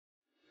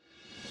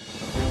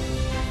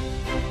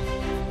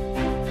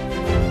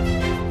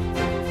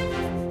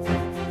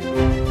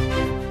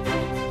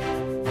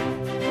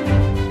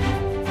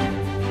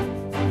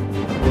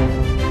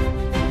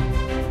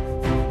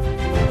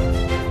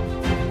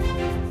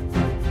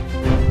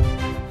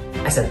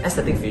As an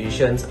aesthetic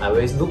physician, I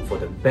always look for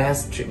the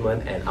best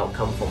treatment and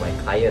outcome for my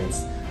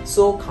clients.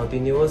 So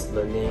continuous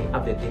learning,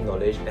 updating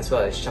knowledge, as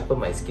well as sharpen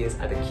my skills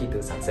are the key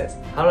to success.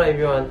 Hello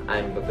everyone,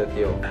 I'm Dr.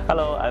 Teo.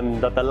 Hello,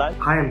 I'm Dr. Lan.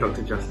 Hi, I'm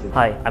Dr. Justin.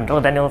 Hi, I'm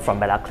Dr. Daniel from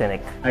Bella Clinic.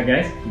 Hi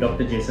guys,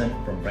 Dr. Jason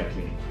from Bright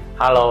Clinic.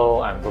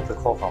 Hello, I'm Dr.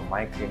 Ko from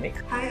My Clinic.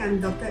 Hi,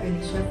 I'm Dr.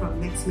 Alicia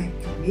from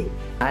NextMed Clinic.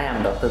 Hi,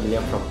 I'm Dr.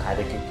 William from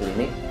Cardiac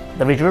Clinic.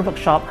 The Rejuran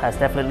workshop has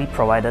definitely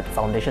provided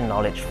foundation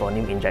knowledge for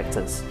new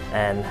injectors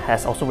and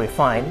has also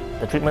refined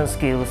the treatment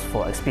skills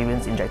for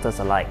experienced injectors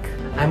alike.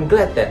 I'm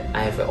glad that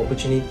I have an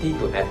opportunity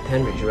to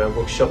attend Rejuran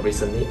workshop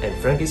recently, and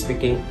frankly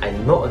speaking, I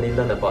not only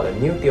learned about a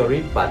new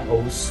theory but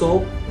also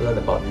learned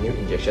about new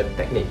injection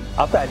technique.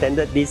 After I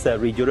attended this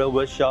Rejuran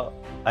workshop,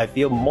 I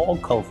feel more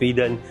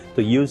confident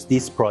to use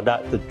this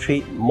product to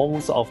treat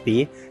most of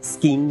the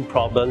skin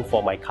problems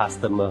for my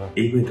customer.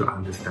 Able to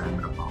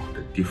understand about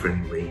the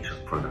different range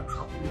of products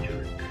of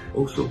Rejuran.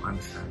 Also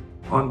understand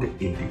on the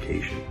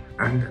indication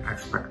and the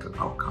expected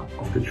outcome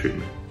of the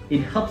treatment.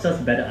 It helps us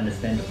better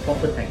understand the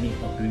proper technique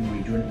of doing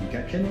Rejuran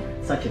injection,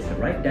 such as the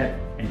right depth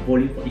and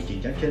volume for each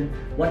injection,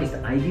 what is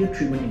the ideal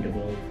treatment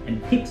interval,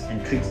 and tips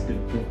and tricks to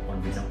improve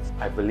on results.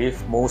 I believe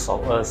most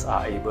of us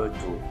are able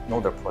to know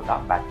the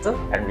product better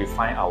and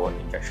refine our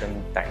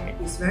injection technique.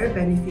 It's very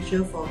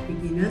beneficial for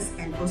beginners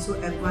and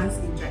also advanced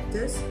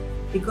injectors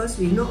because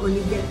we not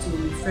only get to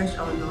refresh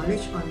our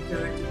knowledge on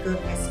theoretical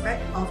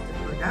aspect of the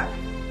product,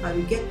 but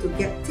we get to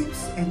get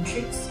tips and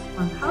tricks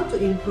on how to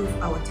improve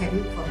our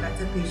technique for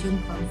better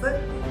patient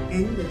comfort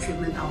and the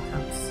treatment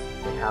outcomes.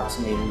 It helps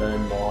me learn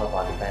more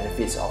about the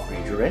benefits of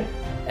Rejuran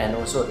and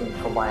also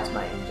improvise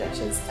my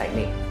injections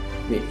technique,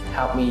 which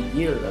helped me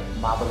yield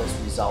marvelous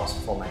results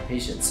for my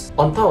patients.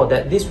 On top of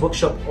that, this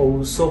workshop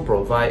also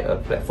provides a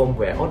platform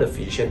where all the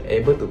physicians are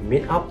able to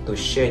meet up to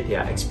share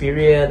their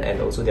experience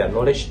and also their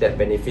knowledge that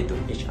benefit to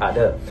each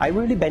other. I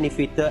really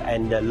benefited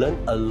and learned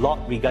a lot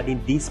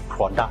regarding these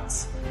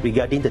products,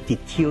 regarding the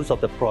details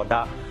of the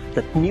product,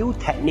 the new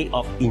technique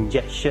of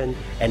injection,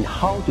 and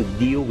how to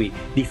deal with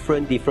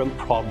different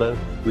problems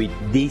with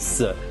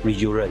this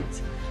Rejuran.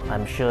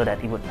 I'm sure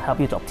that it would help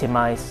you to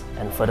optimize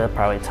and further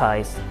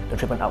prioritize the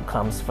treatment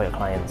outcomes for your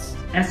clients.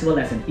 As well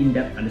as an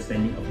in-depth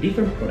understanding of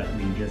different product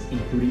ranges,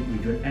 including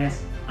Rejuran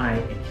S, I,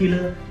 and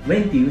Healer,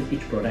 when to use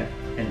each product,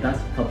 and thus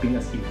helping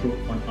us improve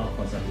on our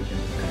consultation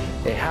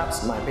discussion. It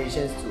helps my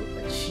patients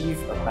to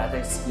achieve a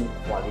better skin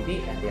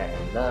quality and they are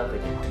in love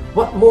with it.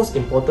 What most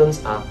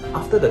important are,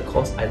 after the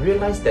course, I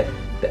realized that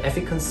the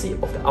efficacy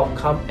of the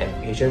outcome and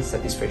patient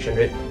satisfaction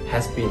rate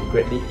has been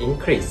greatly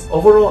increased.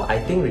 Overall, I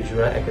think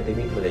Rejuran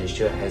Academy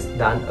Malaysia has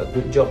done a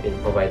good job in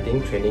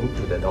providing training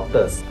to the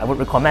doctors. I would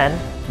recommend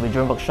the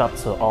Rejuran workshop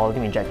to all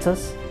new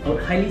injectors. I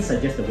would highly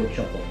suggest the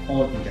workshop for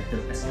all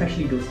injectors,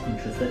 especially those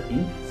interested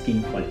in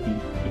skin quality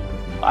improvement.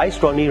 I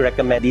strongly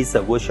recommend this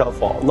workshop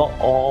for not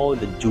all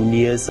the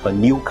juniors or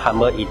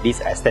newcomer in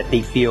this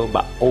aesthetic field,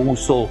 but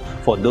also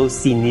for those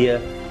senior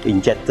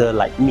injectors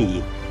like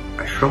me.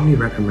 I strongly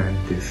recommend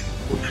this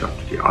workshop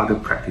to the other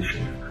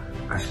practitioners,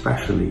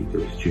 especially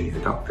those junior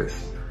doctors,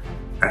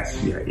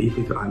 as we are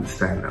able to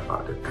understand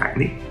about the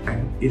technique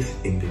and its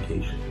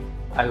indication.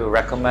 I will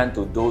recommend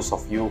to those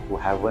of you who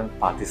haven't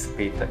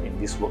participated in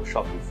this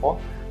workshop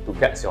before to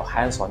get your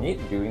hands on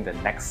it during the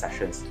next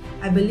sessions.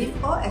 I believe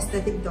all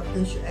aesthetic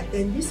doctors should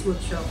attend this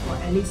workshop for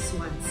at least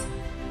once,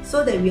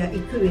 so that we are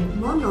equipped with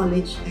more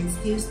knowledge and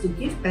skills to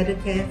give better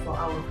care for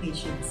our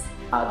patients.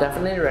 I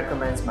definitely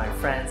recommend my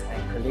friends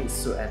and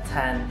colleagues to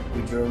attend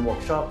Rejuran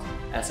workshop,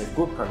 as a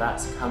good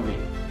products come with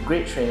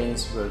great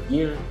trainings will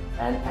yield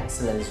and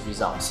excellent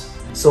results.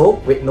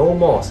 So, with no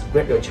more,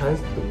 grab your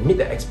chance to meet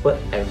the expert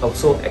and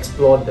also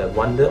explore the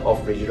wonder of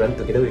Rejuran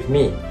together with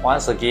me.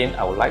 Once again,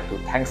 I would like to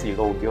thank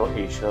Rodeo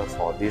Asia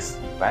for this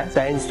event.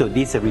 Thanks to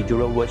this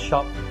Rejuran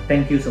workshop.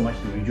 Thank you so much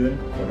to Rejuran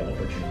for the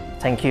opportunity.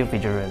 Thank you,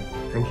 Rejuran.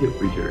 Thank you,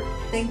 Rejuran.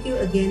 Thank you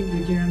again,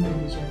 Rejuran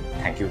Malaysia.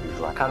 Thank you,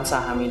 Rejuran.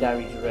 Kamsahamnida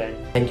Rejuran.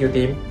 Thank you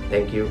team,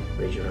 thank you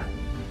Rejuran.